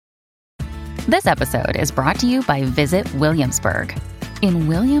This episode is brought to you by Visit Williamsburg. In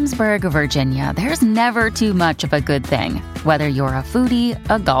Williamsburg, Virginia, there's never too much of a good thing. Whether you're a foodie,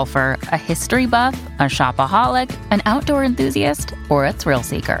 a golfer, a history buff, a shopaholic, an outdoor enthusiast, or a thrill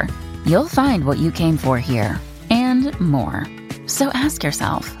seeker, you'll find what you came for here and more. So ask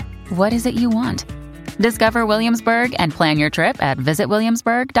yourself, what is it you want? Discover Williamsburg and plan your trip at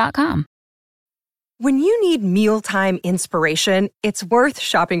visitwilliamsburg.com. When you need mealtime inspiration, it's worth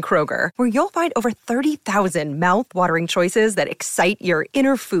shopping Kroger, where you'll find over 30,000 mouth-watering choices that excite your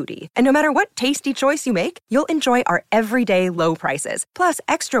inner foodie. And no matter what tasty choice you make, you'll enjoy our everyday low prices, plus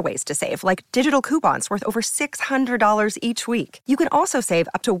extra ways to save, like digital coupons worth over $600 each week. You can also save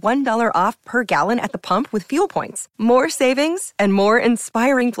up to $1 off per gallon at the pump with fuel points. More savings and more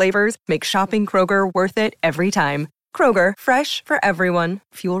inspiring flavors make shopping Kroger worth it every time. Kroger, fresh for everyone.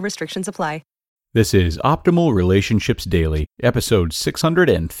 Fuel restrictions apply. This is Optimal Relationships Daily, episode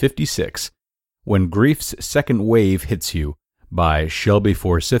 656, When Grief's Second Wave Hits You, by Shelby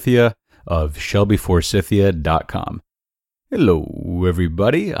Forsythia of shelbyforsythia.com. Hello,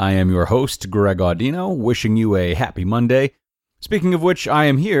 everybody. I am your host, Greg Audino, wishing you a happy Monday. Speaking of which, I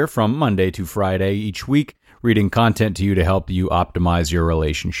am here from Monday to Friday each week, reading content to you to help you optimize your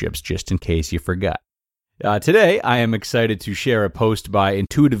relationships, just in case you forgot. Today, I am excited to share a post by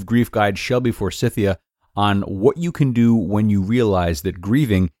intuitive grief guide Shelby Forsythia on what you can do when you realize that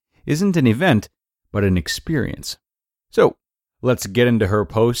grieving isn't an event, but an experience. So, let's get into her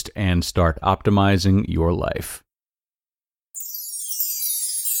post and start optimizing your life.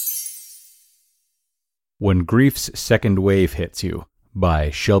 When Grief's Second Wave Hits You,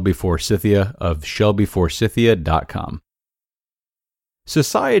 by Shelby Forsythia of shelbyforsythia.com.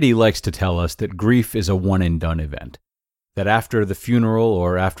 Society likes to tell us that grief is a one-and-done event, that after the funeral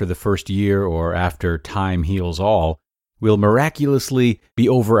or after the first year or after time heals all, we'll miraculously be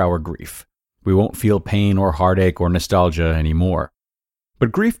over our grief. We won't feel pain or heartache or nostalgia anymore.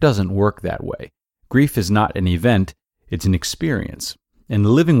 But grief doesn't work that way. Grief is not an event, it's an experience. And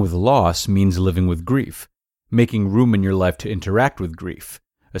living with loss means living with grief, making room in your life to interact with grief,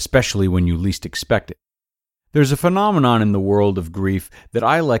 especially when you least expect it. There's a phenomenon in the world of grief that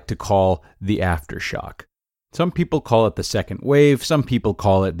I like to call the aftershock. Some people call it the second wave, some people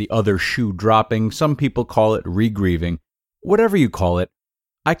call it the other shoe dropping, some people call it regrieving. Whatever you call it,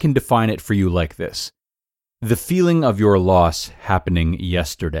 I can define it for you like this. The feeling of your loss happening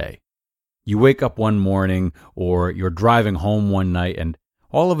yesterday. You wake up one morning or you're driving home one night and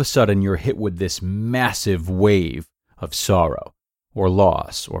all of a sudden you're hit with this massive wave of sorrow or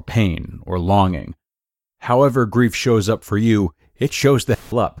loss or pain or longing. However grief shows up for you, it shows the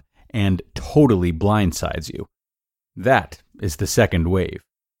hell up and totally blindsides you. That is the second wave.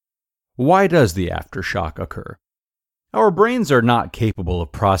 Why does the aftershock occur? Our brains are not capable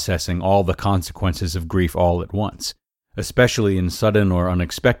of processing all the consequences of grief all at once, especially in sudden or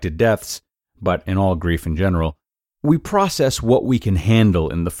unexpected deaths, but in all grief in general. We process what we can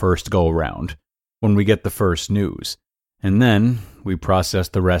handle in the first go-round, when we get the first news, and then we process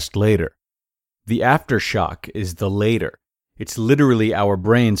the rest later. The aftershock is the later. It's literally our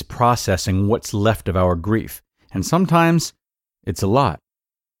brains processing what's left of our grief, and sometimes it's a lot.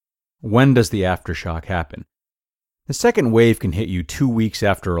 When does the aftershock happen? The second wave can hit you 2 weeks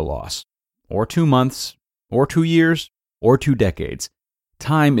after a loss, or 2 months, or 2 years, or 2 decades.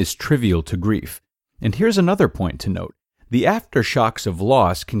 Time is trivial to grief. And here's another point to note. The aftershocks of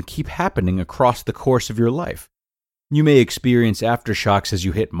loss can keep happening across the course of your life. You may experience aftershocks as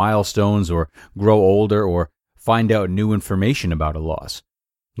you hit milestones or grow older or find out new information about a loss.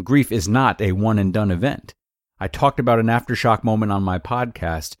 Grief is not a one-and-done event. I talked about an aftershock moment on my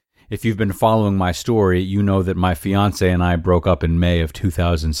podcast. If you've been following my story, you know that my fiance and I broke up in May of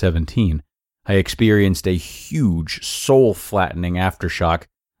 2017. I experienced a huge, soul-flattening aftershock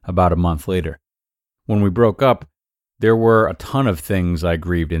about a month later. When we broke up, there were a ton of things I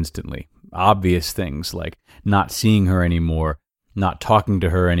grieved instantly. Obvious things like not seeing her anymore, not talking to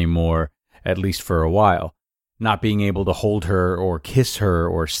her anymore, at least for a while, not being able to hold her or kiss her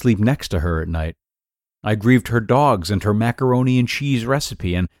or sleep next to her at night. I grieved her dogs and her macaroni and cheese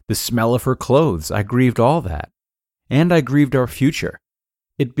recipe and the smell of her clothes. I grieved all that. And I grieved our future.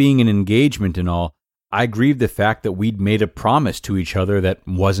 It being an engagement and all, I grieved the fact that we'd made a promise to each other that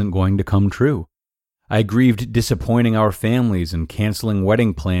wasn't going to come true. I grieved disappointing our families and canceling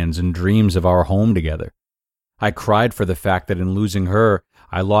wedding plans and dreams of our home together. I cried for the fact that in losing her,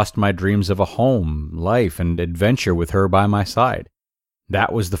 I lost my dreams of a home, life, and adventure with her by my side.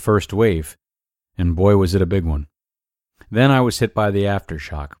 That was the first wave, and boy was it a big one. Then I was hit by the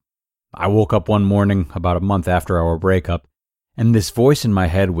aftershock. I woke up one morning about a month after our breakup, and this voice in my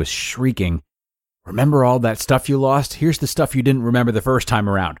head was shrieking, remember all that stuff you lost? Here's the stuff you didn't remember the first time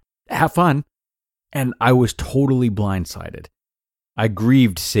around. Have fun. And I was totally blindsided. I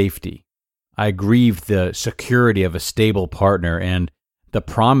grieved safety. I grieved the security of a stable partner and the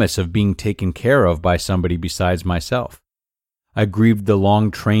promise of being taken care of by somebody besides myself. I grieved the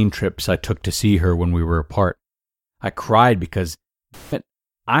long train trips I took to see her when we were apart. I cried because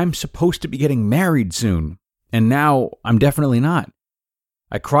I'm supposed to be getting married soon, and now I'm definitely not.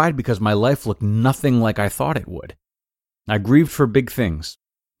 I cried because my life looked nothing like I thought it would. I grieved for big things,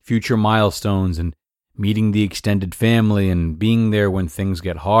 future milestones, and meeting the extended family and being there when things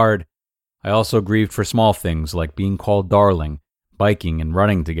get hard. I also grieved for small things like being called darling, biking and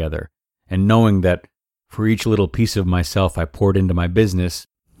running together, and knowing that for each little piece of myself I poured into my business,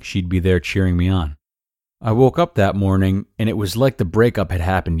 she'd be there cheering me on. I woke up that morning and it was like the breakup had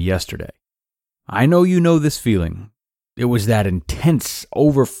happened yesterday. I know you know this feeling. It was that intense,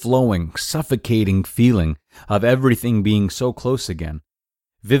 overflowing, suffocating feeling of everything being so close again,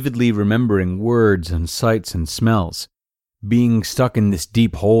 vividly remembering words and sights and smells, being stuck in this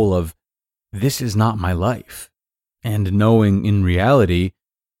deep hole of, this is not my life, and knowing in reality,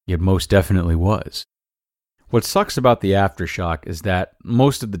 it most definitely was. What sucks about the aftershock is that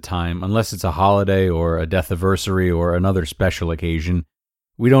most of the time, unless it's a holiday or a death-iversary or another special occasion,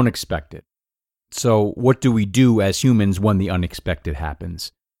 we don't expect it. So what do we do as humans when the unexpected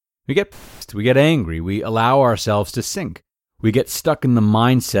happens? We get pissed, we get angry, we allow ourselves to sink. We get stuck in the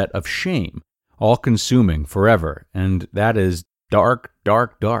mindset of shame, all-consuming forever, and that is dark,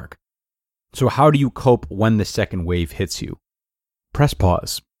 dark, dark. So how do you cope when the second wave hits you? Press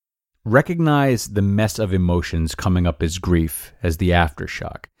pause. Recognize the mess of emotions coming up as grief, as the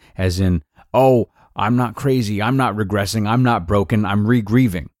aftershock, as in, oh, I'm not crazy, I'm not regressing, I'm not broken, I'm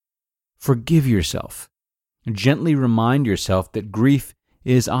re-grieving. Forgive yourself. Gently remind yourself that grief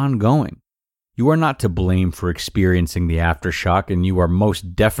is ongoing. You are not to blame for experiencing the aftershock, and you are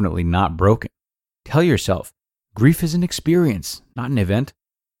most definitely not broken. Tell yourself, grief is an experience, not an event.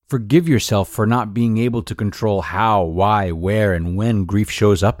 Forgive yourself for not being able to control how, why, where, and when grief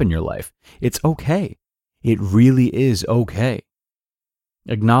shows up in your life. It's okay. It really is okay.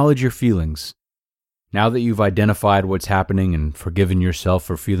 Acknowledge your feelings. Now that you've identified what's happening and forgiven yourself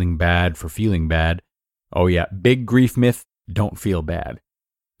for feeling bad, oh yeah, big grief myth, don't feel bad.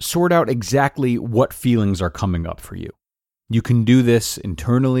 Sort out exactly what feelings are coming up for you. You can do this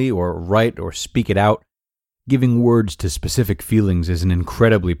internally or write or speak it out. Giving words to specific feelings is an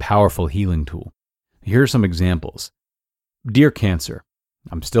incredibly powerful healing tool. Here are some examples. Dear Cancer,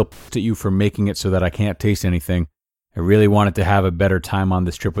 I'm still pissed at you for making it so that I can't taste anything. I really wanted to have a better time on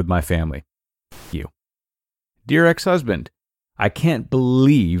this trip with my family. You. Dear ex-husband, I can't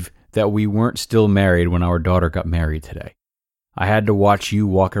believe that we weren't still married when our daughter got married today. I had to watch you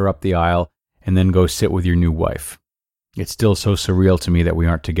walk her up the aisle and then go sit with your new wife. It's still so surreal to me that we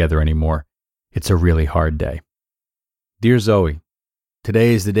aren't together anymore. It's a really hard day. Dear Zoe,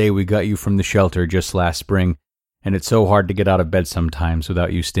 today is the day we got you from the shelter just last spring, and it's so hard to get out of bed sometimes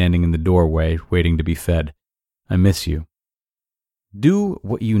without you standing in the doorway waiting to be fed. I miss you. Do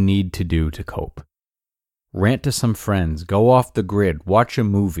what you need to do to cope. Rant to some friends, go off the grid, watch a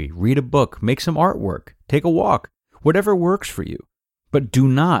movie, read a book, make some artwork, take a walk, whatever works for you. But do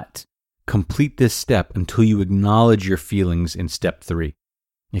not complete this step until you acknowledge your feelings in step 3.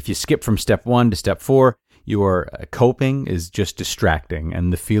 If you skip from step 1 to step 4, your coping is just distracting,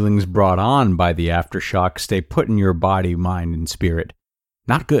 and the feelings brought on by the aftershock stay put in your body, mind, and spirit.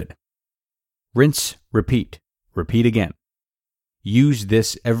 Not good. Rinse, repeat. Repeat again. Use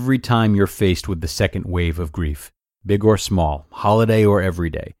this every time you're faced with the second wave of grief, big or small, holiday or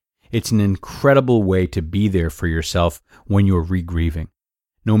everyday. It's an incredible way to be there for yourself when you're re-grieving.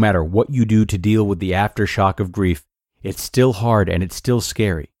 No matter what you do to deal with the aftershock of grief, it's still hard and it's still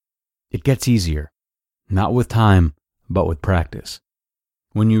scary. It gets easier. Not with time, but with practice.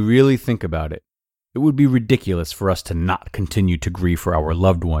 When you really think about it, it would be ridiculous for us to not continue to grieve for our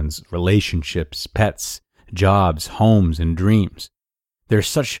loved ones, relationships, pets, jobs, homes, and dreams. They're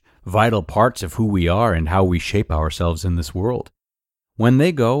such vital parts of who we are and how we shape ourselves in this world. When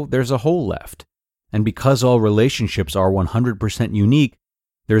they go, there's a hole left. And because all relationships are 100% unique,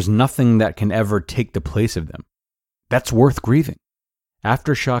 there's nothing that can ever take the place of them. That's worth grieving.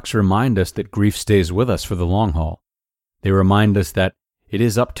 Aftershocks remind us that grief stays with us for the long haul. They remind us that it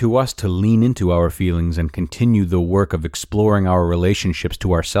is up to us to lean into our feelings and continue the work of exploring our relationships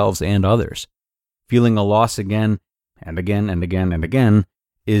to ourselves and others. Feeling a loss again and again and again and again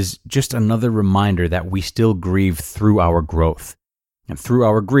is just another reminder that we still grieve through our growth. And through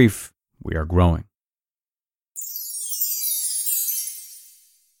our grief, we are growing.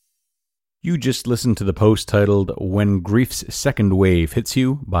 You just listened to the post titled When Grief's Second Wave Hits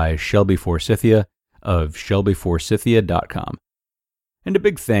You by Shelby Forsythia of shelbyforsythia.com. And a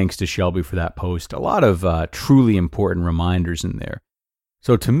big thanks to Shelby for that post. A lot of truly important reminders in there.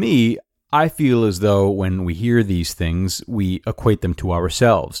 So to me, I feel as though when we hear these things, we equate them to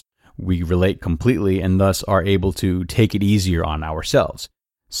ourselves. We relate completely and thus are able to take it easier on ourselves.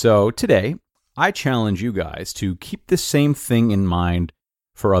 So today, I challenge you guys to keep the same thing in mind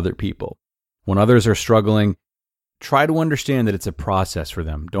for other people. When others are struggling, try to understand that it's a process for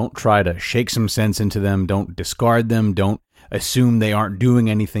them. Don't try to shake some sense into them. Don't discard them. Don't assume they aren't doing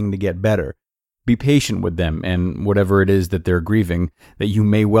anything to get better. Be patient with them and whatever it is that they're grieving that you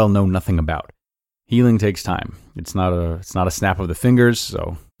may well know nothing about. Healing takes time. It's not a snap of the fingers,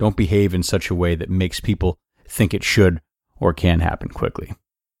 so don't behave in such a way that makes people think it should or can happen quickly.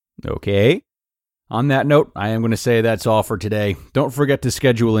 Okay? On that note, I am going to say that's all for today. Don't forget to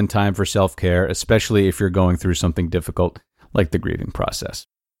schedule in time for self-care, especially if you're going through something difficult like the grieving process.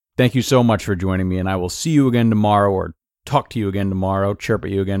 Thank you so much for joining me, and I will see you again tomorrow, or talk to you again tomorrow, chirp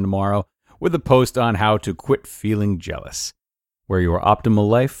at you again tomorrow, with a post on how to quit feeling jealous, where your optimal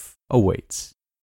life awaits.